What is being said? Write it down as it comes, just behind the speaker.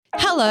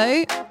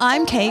Hello,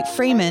 I'm Kate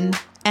Freeman,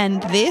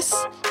 and this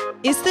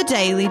is the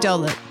Daily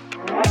Dollop.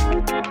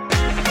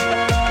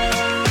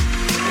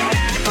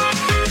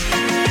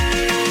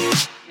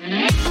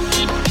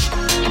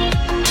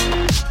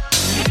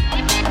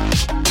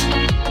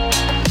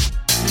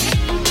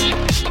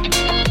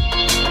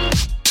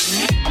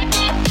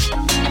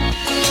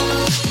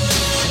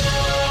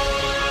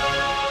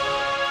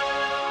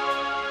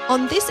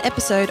 On this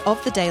episode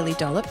of the Daily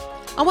Dollop,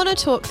 I want to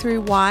talk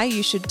through why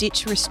you should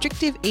ditch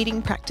restrictive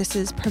eating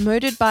practices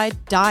promoted by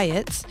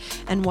diets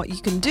and what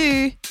you can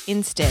do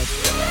instead.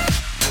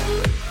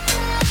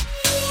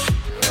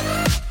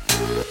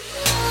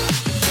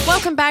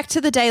 Welcome back to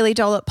the Daily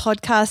Dollop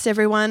podcast,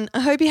 everyone. I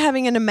hope you're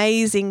having an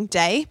amazing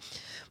day.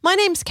 My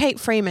name's Kate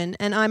Freeman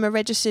and I'm a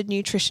registered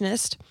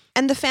nutritionist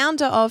and the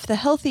founder of the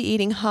Healthy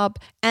Eating Hub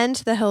and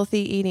the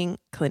Healthy Eating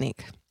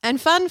Clinic. And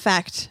fun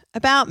fact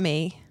about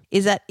me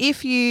is that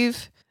if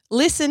you've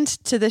listened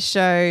to the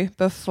show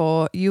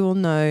before, you will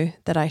know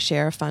that I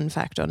share a fun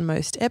fact on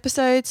most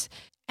episodes.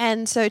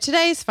 And so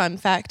today's fun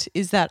fact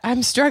is that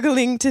I'm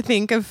struggling to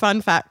think of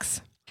fun facts.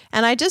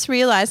 And I just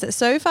realized that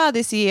so far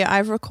this year,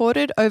 I've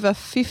recorded over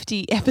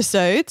 50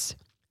 episodes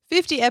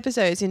in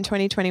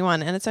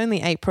 2021, and it's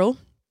only April.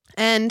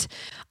 And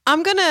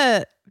I'm going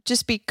to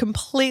just be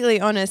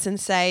completely honest and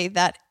say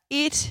that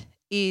it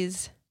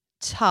is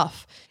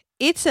tough.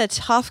 It's a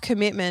tough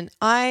commitment.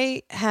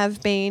 I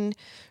have been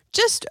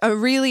just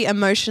really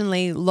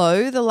emotionally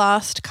low the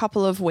last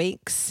couple of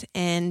weeks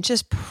and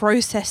just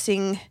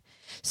processing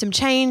some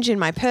change in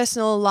my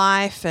personal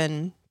life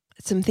and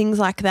some things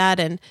like that.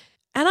 And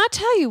I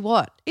tell you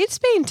what, it's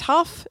been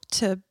tough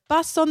to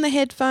bust on the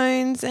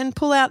headphones and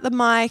pull out the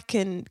mic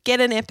and get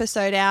an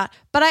episode out.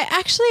 But I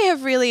actually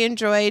have really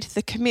enjoyed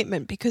the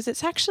commitment because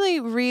it's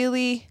actually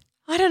really,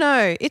 I don't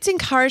know, it's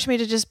encouraged me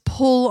to just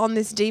pull on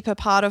this deeper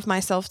part of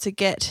myself to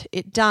get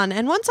it done.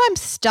 And once I'm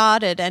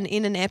started and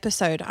in an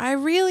episode, I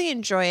really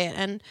enjoy it.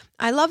 And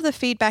I love the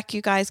feedback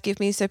you guys give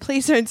me. So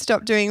please don't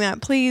stop doing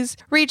that. Please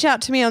reach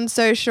out to me on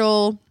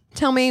social.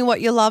 Tell me what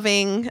you're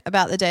loving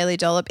about the Daily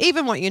Dollop,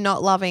 even what you're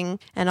not loving,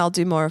 and I'll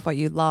do more of what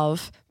you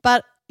love.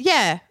 But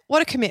yeah,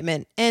 what a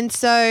commitment. And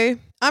so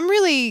I'm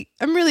really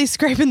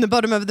scraping the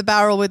bottom of the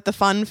barrel with the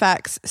fun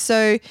facts.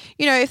 So,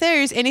 if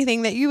there is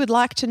anything that you would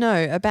like to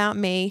know about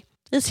me,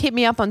 just hit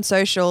me up on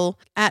social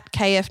at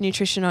KF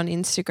Nutrition on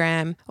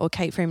Instagram or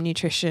Kate Freeman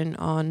Nutrition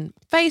on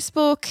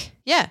Facebook.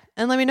 Yeah,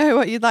 and let me know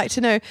what you'd like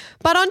to know.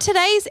 But on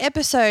today's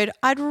episode,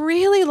 I'd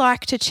really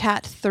like to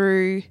chat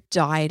through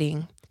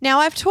dieting.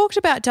 Now, I've talked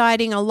about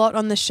dieting a lot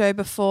on the show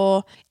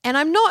before, and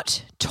I'm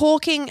not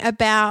talking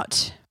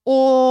about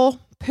or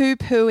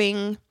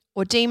poo-pooing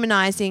or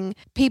demonizing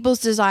people's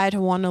desire to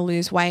want to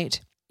lose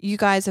weight. You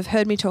guys have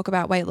heard me talk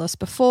about weight loss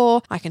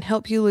before. I can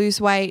help you lose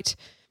weight.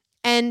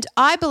 And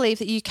I believe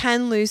that you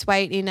can lose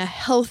weight in a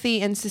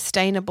healthy and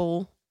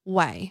sustainable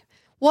way.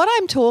 What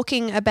I'm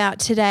talking about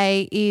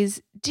today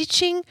is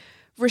ditching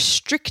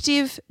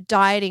restrictive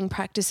dieting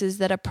practices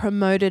that are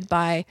promoted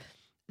by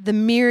the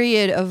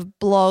myriad of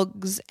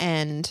blogs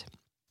and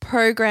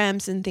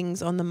programs and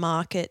things on the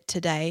market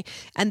today,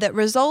 and that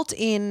result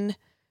in,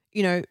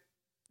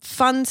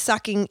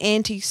 fun-sucking,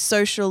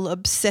 antisocial,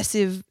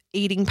 obsessive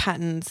eating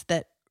patterns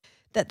that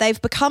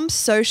they've become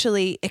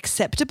socially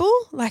acceptable.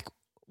 Like,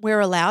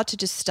 we're allowed to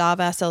just starve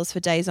ourselves for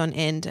days on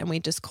end and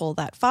we just call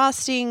that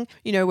fasting.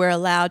 We're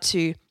allowed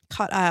to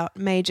cut out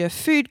major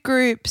food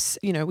groups.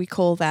 We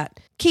call that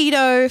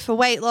keto for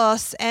weight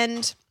loss.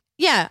 And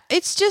yeah,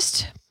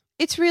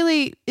 it's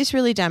really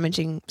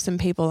damaging some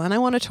people. And I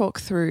want to talk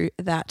through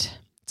that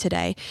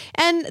today.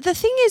 And the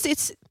thing is,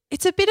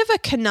 it's a bit of a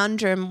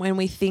conundrum when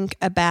we think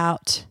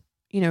about,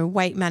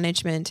 weight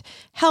management,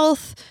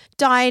 health,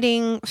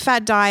 dieting,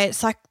 fad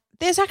diets. Like,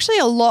 there's actually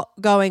a lot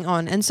going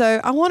on. And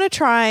so I want to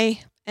try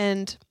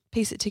and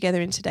piece it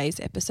together in today's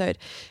episode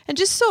and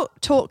just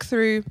talk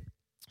through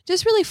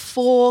just really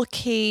 4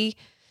 key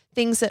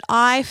things that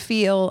I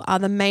feel are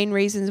the main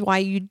reasons why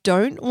you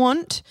don't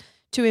want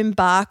to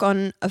embark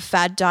on a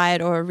fad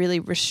diet or a really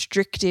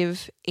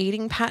restrictive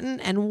eating pattern,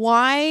 and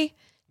why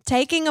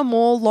taking a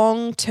more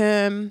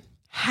long-term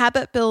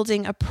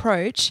habit-building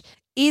approach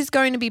is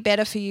going to be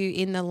better for you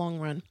in the long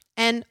run.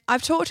 And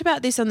I've talked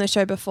about this on the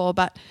show before,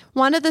 but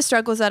one of the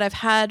struggles that I've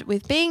had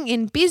with being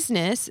in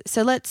business,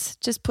 so let's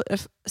just put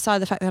aside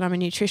the fact that I'm a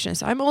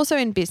nutritionist, I'm also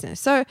in business.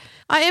 So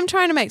I am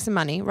trying to make some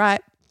money,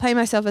 right? Pay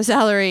myself a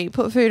salary,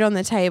 put food on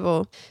the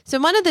table. So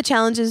one of the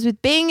challenges with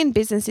being in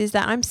business is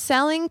that I'm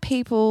selling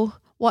people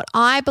what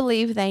I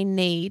believe they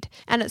need,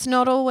 and it's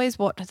not always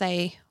what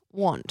they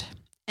want.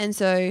 And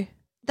so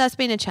that's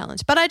been a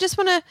challenge. But I just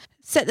want to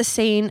set the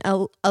scene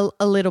a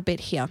little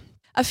bit here.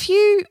 A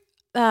few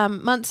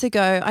months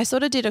ago, I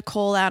sort of did a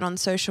call out on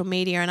social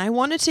media, and I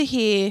wanted to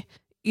hear,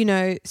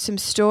 some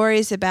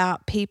stories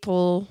about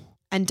people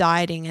and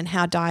dieting and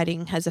how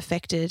dieting has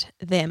affected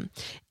them.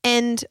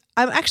 And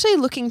I'm actually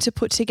looking to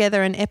put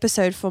together an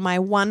episode for my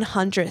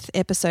 100th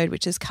episode,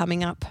 which is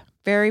coming up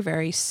very,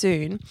 very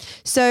soon.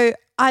 So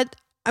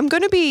I'm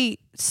going to be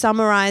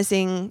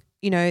summarizing,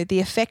 the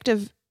effect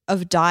of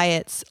of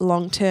diets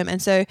long term.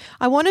 And so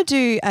I want to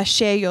do a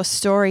share your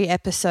story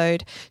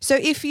episode. So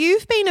if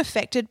you've been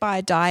affected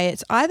by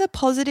diets, either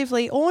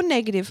positively or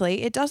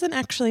negatively, it doesn't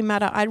actually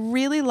matter. I'd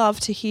really love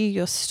to hear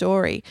your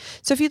story.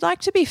 So if you'd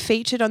like to be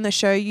featured on the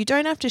show, you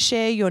don't have to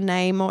share your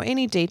name or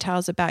any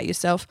details about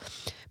yourself,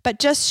 but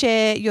just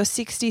share your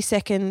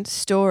 60-second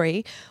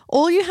story.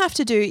 All you have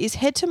to do is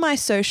head to my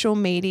social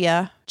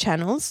media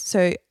channels.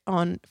 So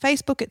on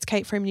Facebook, it's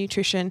Kate Freeman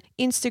Nutrition.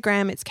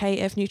 Instagram, it's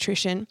KF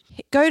Nutrition.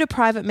 Go to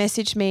private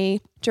message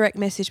me, direct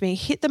message me,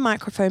 hit the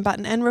microphone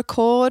button and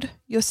record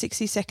your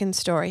 60-second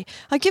story.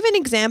 I'll give an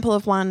example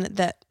of one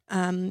that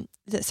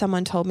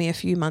someone told me a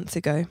few months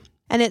ago.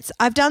 And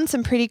I've done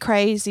some pretty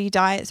crazy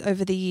diets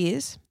over the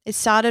years. It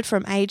started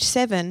from age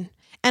 7.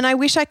 And I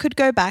wish I could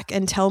go back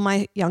and tell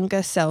my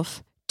younger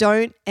self,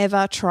 don't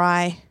ever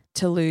try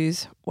to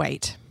lose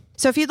weight.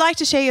 So if you'd like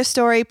to share your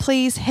story,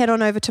 please head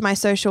on over to my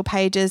social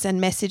pages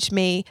and message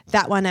me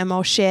that one, and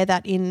I'll share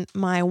that in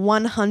my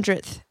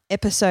 100th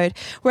episode,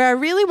 where I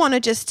really want to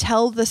just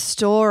tell the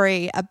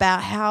story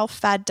about how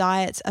fad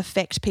diets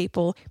affect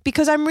people,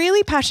 because I'm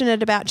really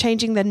passionate about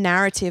changing the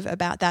narrative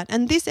about that.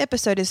 And this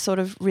episode is sort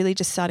of really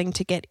just starting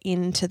to get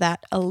into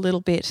that a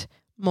little bit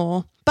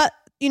more. But,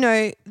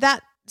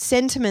 that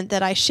sentiment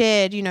that I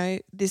shared,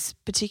 this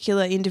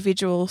particular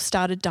individual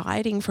started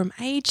dieting from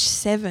age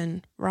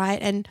 7, right?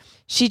 And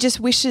she just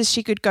wishes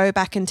she could go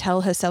back and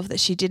tell herself that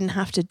she didn't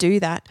have to do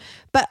that.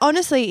 But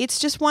honestly, it's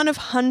just one of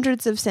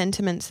hundreds of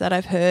sentiments that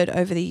I've heard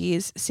over the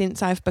years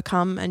since I've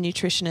become a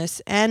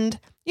nutritionist and,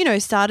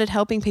 started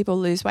helping people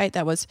lose weight.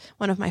 That was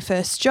one of my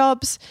first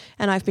jobs,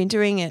 and I've been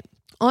doing it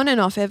on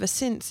and off ever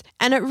since.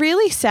 And it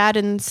really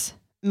saddens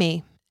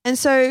me. And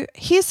so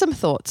here's some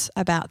thoughts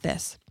about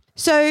this.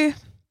 So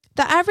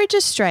the average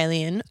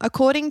Australian,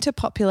 according to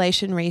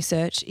population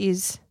research,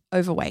 is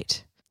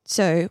overweight.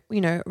 So,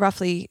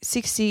 roughly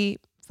 65%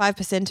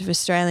 of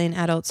Australian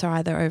adults are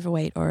either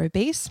overweight or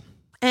obese.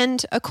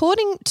 And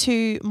according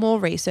to more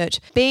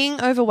research,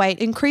 being overweight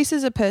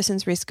increases a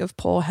person's risk of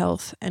poor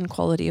health and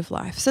quality of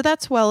life. So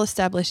that's well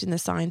established in the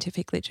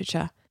scientific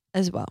literature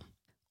as well.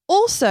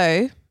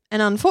 Also,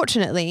 and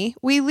unfortunately,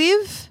 we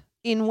live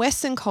in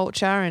Western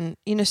culture and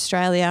in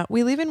Australia,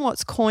 we live in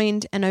what's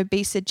coined an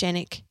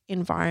obesogenic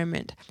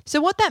environment.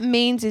 So what that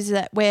means is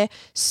that we're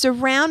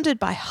surrounded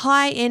by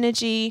high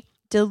energy,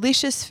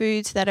 delicious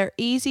foods that are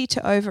easy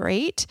to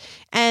overeat,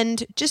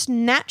 and just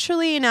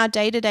naturally in our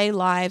day-to-day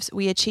lives,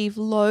 we achieve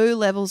low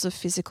levels of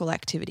physical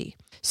activity.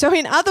 So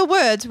in other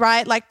words,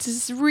 right, like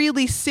to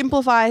really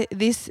simplify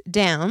this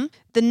down,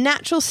 the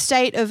natural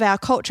state of our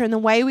culture and the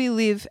way we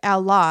live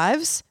our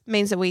lives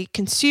means that we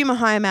consume a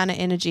high amount of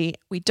energy,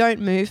 we don't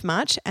move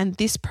much, and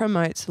this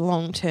promotes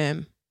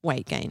long-term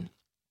weight gain.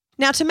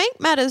 Now, to make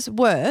matters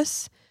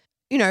worse,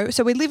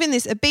 so we live in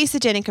this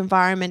obesogenic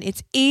environment.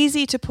 It's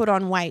easy to put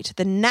on weight.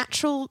 The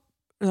natural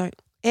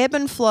ebb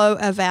and flow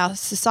of our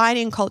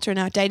society and culture and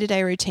our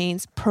day-to-day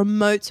routines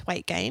promotes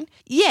weight gain.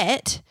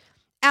 Yet,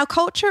 our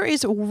culture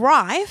is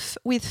rife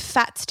with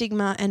fat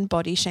stigma and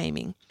body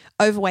shaming.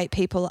 Overweight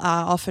people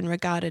are often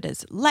regarded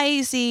as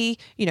lazy,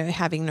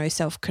 having no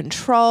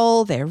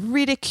self-control. They're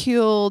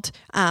ridiculed.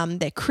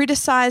 They're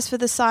criticized for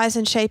the size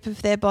and shape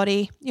of their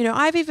body.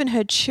 I've even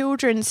heard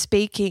children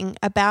speaking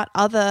about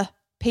other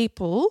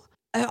people.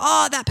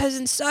 Oh, that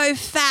person's so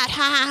fat,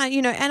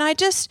 and I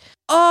just,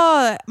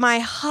 my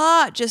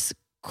heart just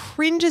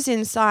cringes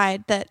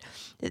inside that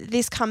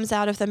this comes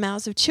out of the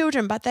mouths of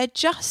children, but they're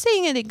just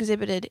seeing it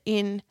exhibited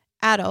in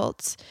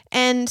adults.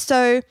 And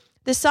so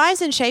the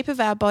size and shape of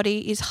our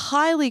body is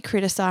highly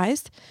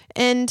criticized.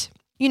 And,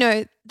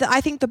 I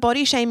think the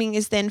body shaming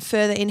is then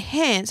further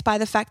enhanced by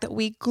the fact that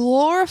we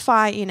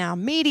glorify in our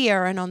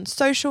media and on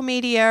social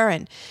media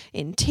and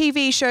in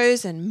TV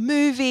shows and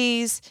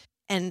movies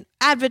and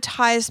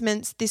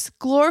advertisements, this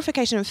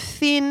glorification of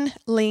thin,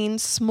 lean,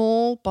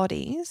 small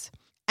bodies.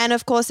 And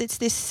of course, it's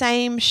this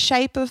same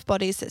shape of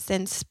bodies that's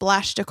then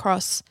splashed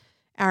across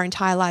our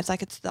entire lives.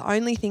 Like it's the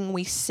only thing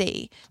we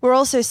see. We're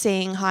also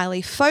seeing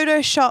highly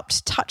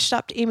photoshopped, touched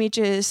up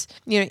images.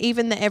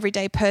 Even the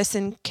everyday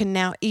person can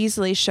now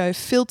easily show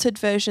filtered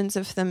versions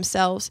of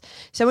themselves.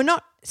 So we're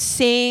not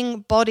seeing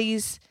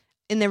bodies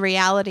in the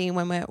reality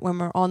when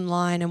we're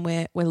online and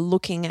we're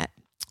looking at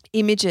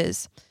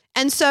images.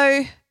 And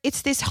so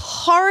it's this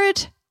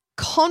horrid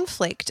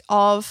conflict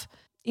of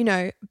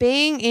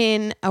being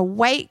in a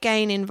weight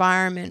gain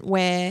environment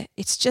where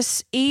it's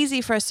just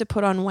easy for us to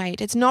put on weight.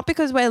 It's not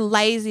because we're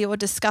lazy or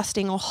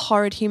disgusting or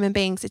horrid human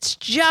beings. It's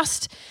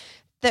just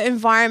the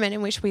environment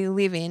in which we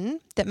live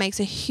in that makes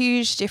a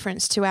huge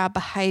difference to our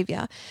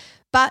behavior.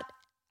 But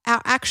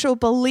our actual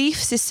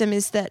belief system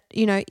is that,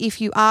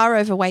 if you are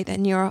overweight,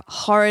 then you're a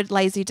horrid,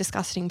 lazy,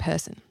 disgusting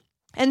person.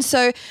 And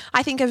so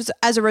I think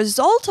as a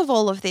result of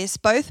all of this,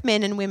 both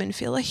men and women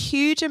feel a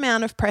huge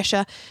amount of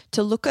pressure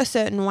to look a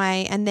certain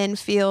way and then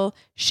feel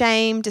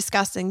shame,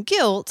 disgust, and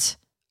guilt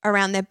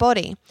around their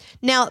body.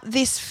 Now,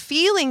 this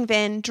feeling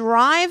then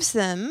drives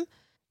them,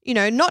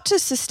 not to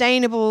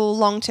sustainable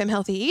long-term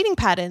healthy eating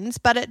patterns,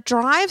 but it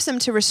drives them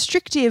to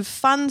restrictive,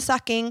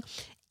 fun-sucking,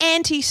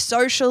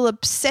 antisocial,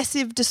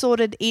 obsessive,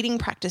 disordered eating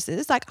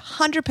practices. Like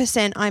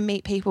 100% I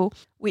meet people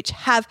which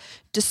have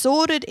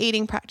disordered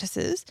eating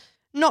practices,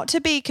 not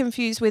to be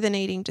confused with an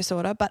eating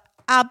disorder, but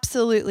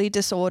absolutely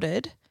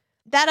disordered,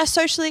 that are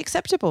socially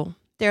acceptable.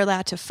 They're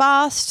allowed to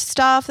fast,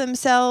 starve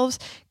themselves,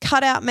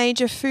 cut out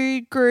major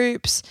food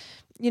groups,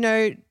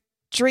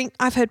 drink.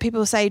 I've heard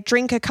people say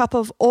drink a cup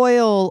of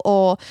oil,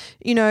 or,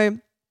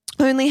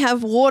 only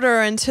have water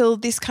until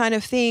this kind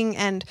of thing,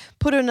 and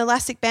put an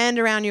elastic band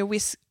around your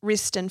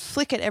wrist and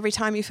flick it every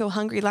time you feel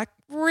hungry, like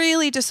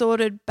really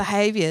disordered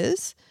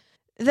behaviors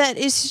that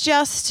is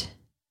just,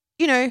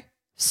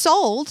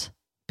 sold,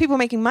 people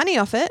making money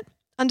off it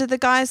under the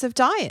guise of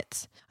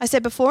diets. I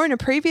said before in a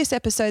previous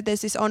episode,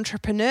 there's this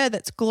entrepreneur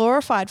that's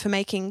glorified for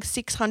making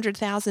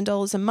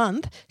 $600,000 a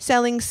month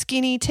selling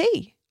skinny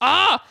tea.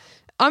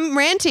 I'm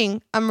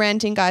ranting,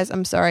 guys.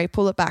 I'm sorry.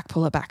 Pull it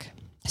back.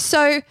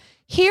 So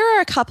here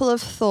are a couple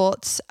of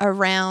thoughts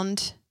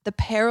around the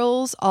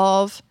perils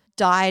of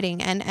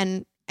dieting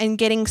and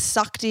getting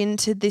sucked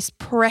into this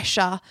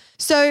pressure.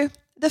 So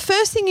the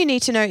first thing you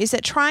need to know is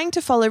that trying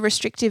to follow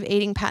restrictive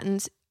eating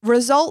patterns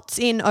results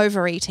in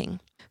overeating.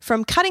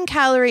 From cutting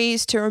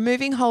calories to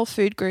removing whole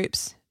food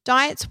groups,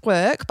 diets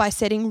work by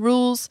setting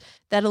rules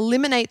that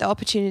eliminate the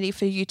opportunity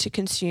for you to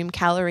consume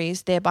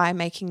calories, thereby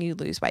making you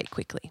lose weight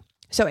quickly.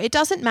 So it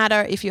doesn't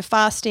matter if you're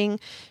fasting,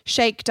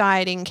 shake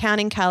dieting,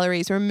 counting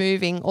calories,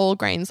 removing all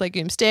grains,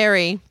 legumes,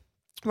 dairy,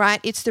 right?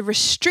 It's the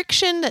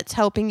restriction that's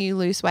helping you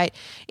lose weight.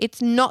 It's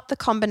not the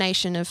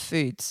combination of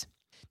foods.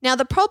 Now,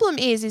 the problem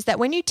is that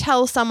when you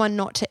tell someone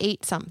not to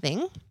eat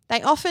something,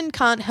 they often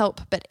can't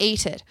help but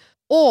eat it,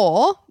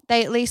 or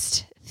they at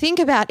least think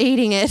about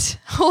eating it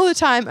all the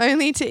time,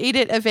 only to eat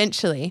it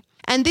eventually.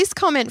 And this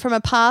comment from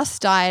a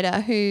past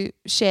dieter who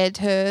shared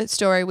her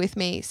story with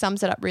me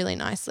sums it up really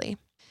nicely.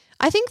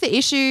 I think the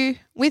issue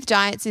with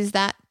diets is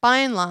that, by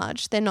and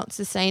large, they're not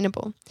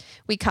sustainable.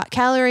 We cut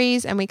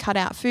calories and we cut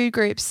out food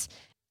groups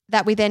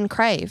that we then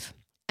crave.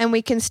 And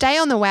we can stay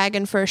on the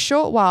wagon for a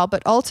short while,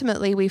 but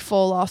ultimately we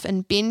fall off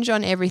and binge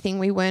on everything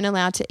we weren't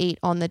allowed to eat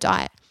on the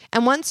diet.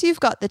 And once you've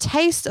got the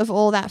taste of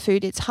all that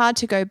food, it's hard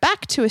to go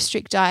back to a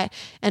strict diet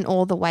and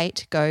all the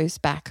weight goes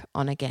back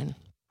on again.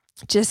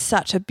 Just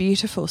such a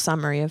beautiful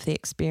summary of the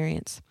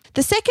experience.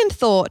 The second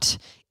thought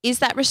is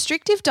that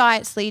restrictive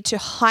diets lead to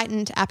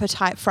heightened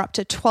appetite for up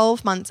to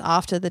 12 months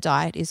after the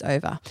diet is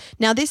over.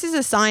 Now, this is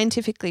a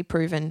scientifically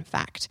proven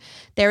fact.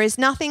 There is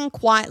nothing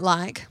quite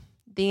like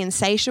the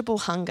insatiable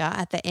hunger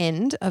at the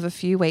end of a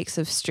few weeks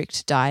of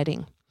strict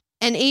dieting.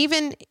 And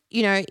even,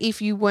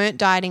 if you weren't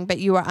dieting but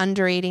you were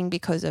under eating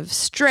because of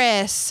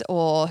stress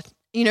or,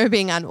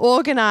 being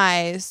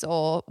unorganized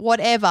or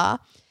whatever,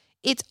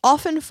 it's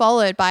often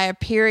followed by a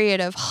period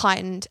of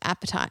heightened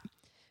appetite.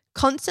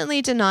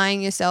 Constantly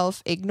denying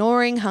yourself,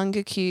 ignoring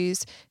hunger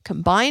cues,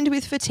 combined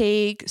with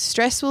fatigue,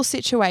 stressful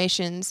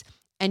situations,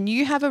 and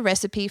you have a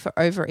recipe for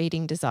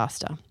overeating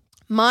disaster.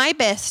 My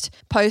best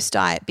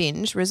post-diet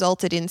binge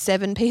resulted in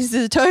 7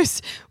 pieces of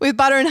toast with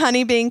butter and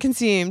honey being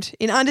consumed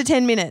in under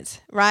 10 minutes,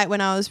 right?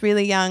 When I was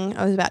really young,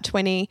 I was about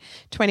 20,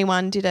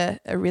 21, did a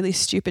really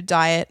stupid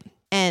diet,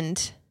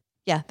 and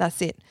yeah,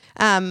 that's it.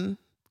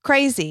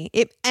 Crazy.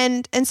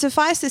 And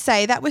suffice to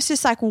say, that was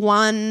just like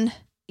one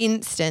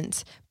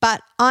instance,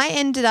 but I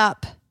ended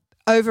up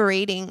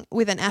overeating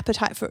with an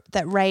appetite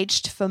that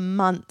raged for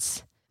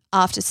months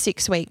after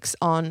 6 weeks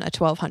on a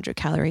 1,200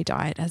 calorie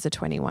diet as a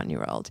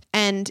 21-year-old.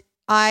 And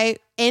I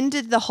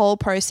ended the whole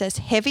process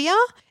heavier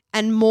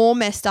and more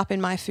messed up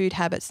in my food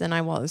habits than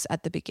I was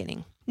at the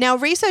beginning. Now,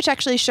 research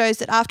actually shows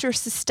that after a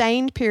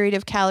sustained period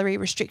of calorie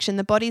restriction,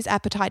 the body's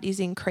appetite is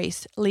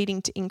increased,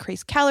 leading to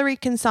increased calorie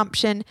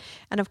consumption,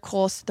 and of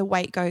course, the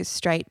weight goes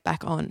straight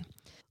back on.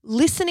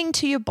 Listening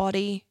to your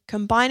body,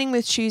 combining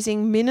with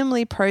choosing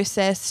minimally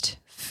processed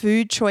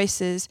food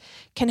choices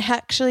can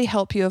actually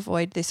help you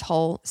avoid this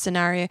whole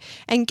scenario,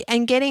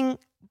 and getting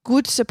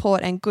good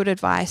support and good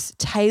advice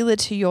tailored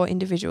to your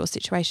individual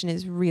situation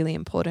is really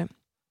important.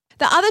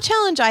 The other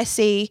challenge I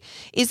see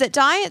is that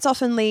diets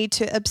often lead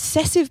to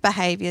obsessive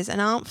behaviors and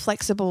aren't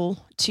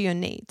flexible to your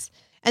needs.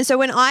 And so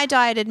when I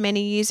dieted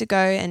many years ago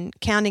and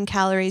counting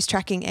calories,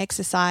 tracking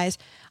exercise,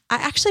 I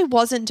actually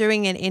wasn't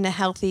doing it in a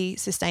healthy,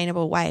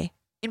 sustainable way.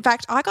 In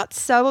fact, I got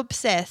so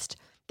obsessed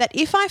that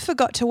if I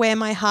forgot to wear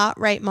my heart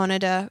rate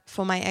monitor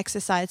for my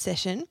exercise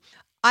session,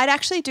 I'd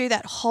actually do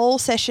that whole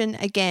session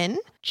again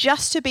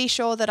just to be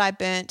sure that I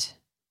burnt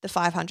the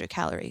 500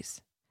 calories.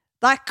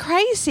 Like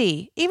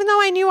crazy. Even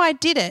though I knew I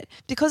did it,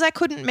 because I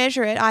couldn't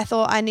measure it, I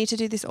thought I need to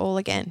do this all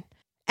again.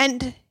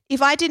 And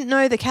if I didn't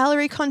know the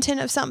calorie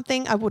content of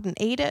something, I wouldn't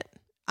eat it.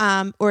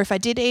 Or if I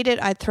did eat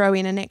it, I'd throw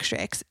in an extra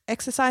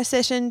exercise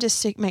session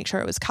just to make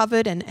sure it was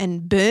covered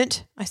and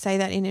burnt. I say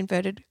that in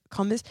inverted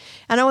commas.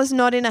 And I was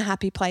not in a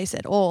happy place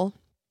at all.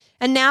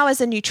 And now, as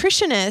a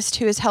nutritionist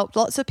who has helped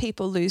lots of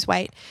people lose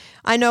weight,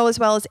 I know as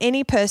well as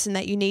any person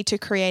that you need to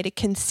create a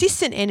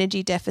consistent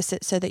energy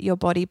deficit so that your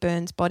body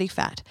burns body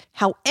fat.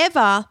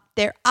 However,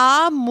 there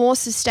are more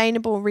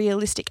sustainable,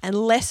 realistic, and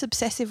less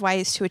obsessive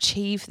ways to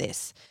achieve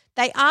this.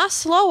 They are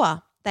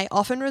slower They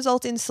often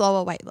result in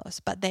slower weight loss,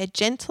 but they're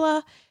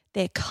gentler,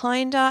 they're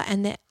kinder,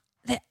 and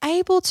they're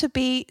able to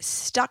be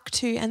stuck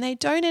to, and they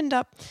don't end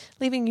up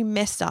leaving you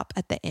messed up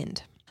at the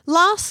end.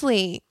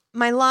 Lastly,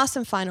 my last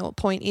and final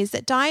point is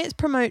that diets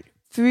promote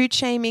food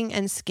shaming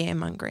and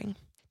scaremongering.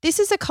 This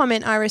is a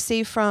comment I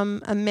received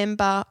from a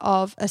member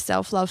of a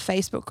self-love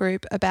Facebook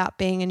group about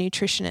being a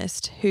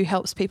nutritionist who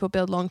helps people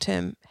build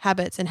long-term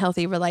habits and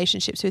healthy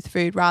relationships with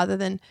food rather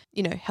than,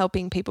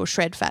 helping people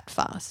shred fat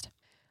fast.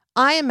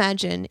 I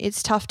imagine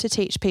it's tough to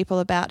teach people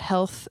about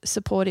health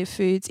supportive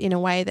foods in a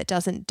way that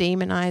doesn't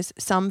demonize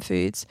some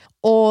foods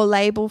or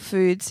label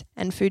foods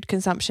and food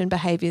consumption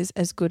behaviors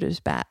as good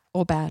as bad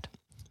or bad.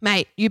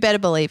 Mate, you better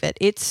believe it.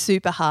 It's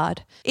super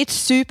hard. It's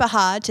super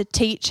hard to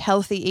teach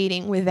healthy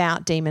eating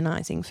without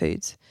demonizing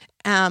foods.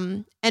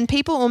 And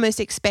people almost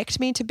expect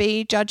me to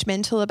be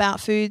judgmental about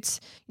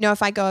foods.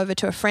 If I go over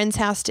to a friend's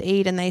house to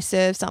eat and they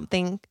serve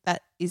something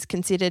that is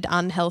considered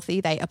unhealthy,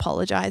 they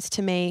apologize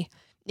to me.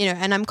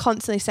 And I'm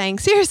constantly saying,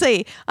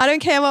 seriously, I don't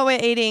care what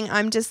we're eating.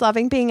 I'm just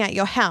loving being at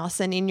your house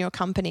and in your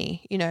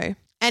company,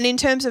 And in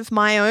terms of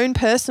my own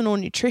personal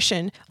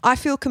nutrition, I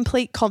feel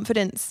complete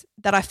confidence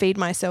that I feed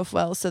myself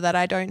well so that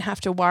I don't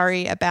have to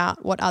worry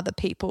about what other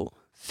people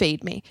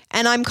feed me.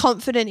 And I'm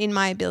confident in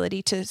my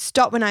ability to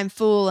stop when I'm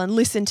full and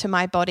listen to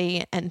my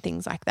body and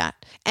things like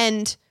that.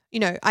 And,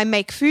 I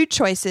make food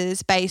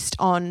choices based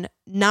on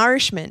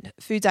nourishment,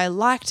 foods I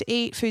like to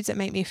eat, foods that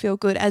make me feel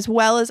good, as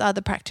well as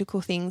other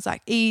practical things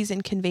like ease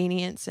and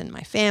convenience and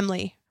my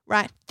family,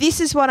 right? This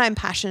is what I'm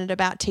passionate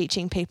about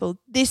teaching people.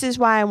 This is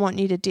why I want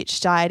you to ditch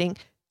dieting.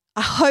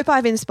 I hope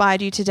I've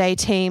inspired you today,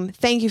 team.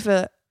 Thank you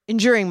for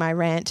enduring my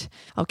rant.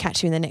 I'll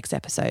catch you in the next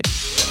episode.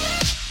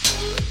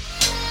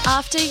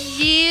 After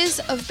years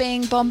of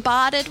being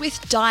bombarded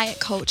with diet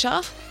culture,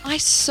 I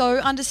so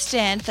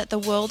understand that the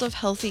world of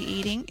healthy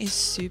eating is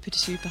super,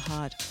 super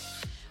hard.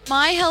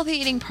 My healthy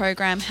eating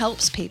program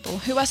helps people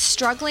who are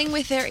struggling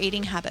with their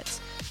eating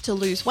habits to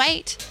lose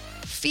weight,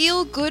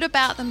 feel good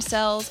about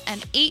themselves,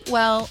 and eat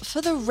well for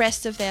the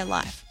rest of their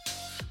life.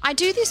 I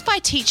do this by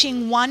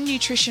teaching one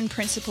nutrition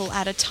principle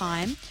at a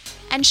time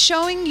and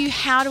showing you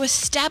how to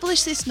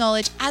establish this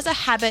knowledge as a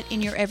habit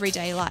in your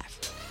everyday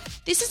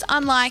life. This is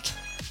unlike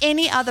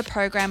any other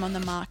program on the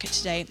market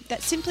today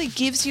that simply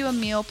gives you a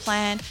meal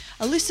plan,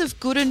 a list of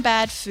good and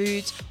bad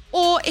foods,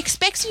 or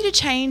expects you to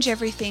change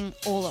everything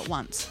all at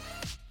once.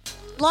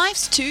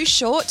 Life's too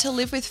short to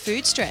live with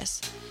food stress.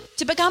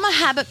 To become a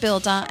habit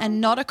builder and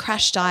not a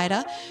crash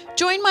dieter,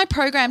 join my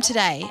program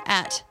today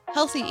at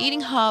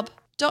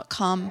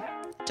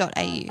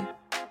healthyeatinghub.com.au.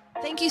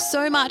 Thank you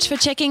so much for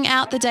checking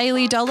out the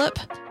Daily Dollop.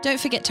 Don't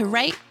forget to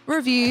rate,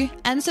 review,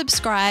 and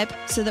subscribe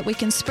so that we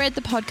can spread the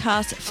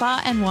podcast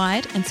far and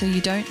wide and so you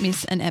don't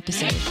miss an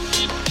episode.